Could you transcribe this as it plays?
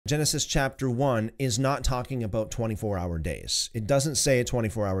Genesis chapter 1 is not talking about 24-hour days. It doesn't say a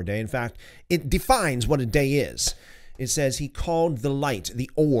 24-hour day. In fact, it defines what a day is. It says he called the light,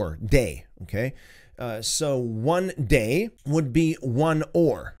 the or, day, okay? So one day would be one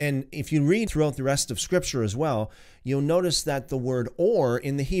or. And if you read throughout the rest of Scripture as well, you'll notice that the word or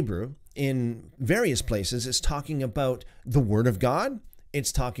in the Hebrew, in various places, is talking about the Word of God.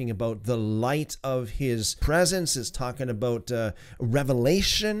 It's talking about the light of his presence. It's talking about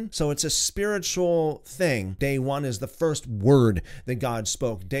revelation. So it's a spiritual thing. Day 1 is the first word that God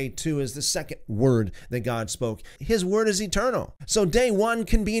spoke. Day 2 is the second word that God spoke. His word is eternal. So day 1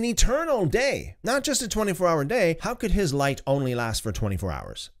 can be an eternal day, not just a 24-hour day. How could his light only last for 24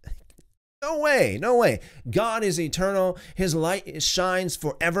 hours? No way, no way. God is eternal. His light shines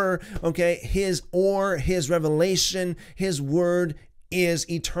forever, okay? His revelation, his word is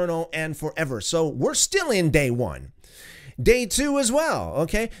eternal and forever. So we're still in day 1. Day 2 as well,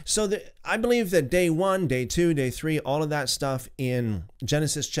 okay? So I believe that day 1, day 2, day 3, all of that stuff in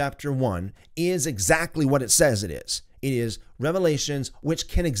Genesis chapter 1 is exactly what it says it is. It is revelations which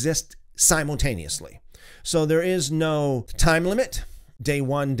can exist simultaneously. So there is no time limit. Day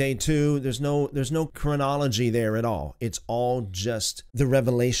 1, day 2, there's no chronology there at all. It's all just the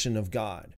revelation of God.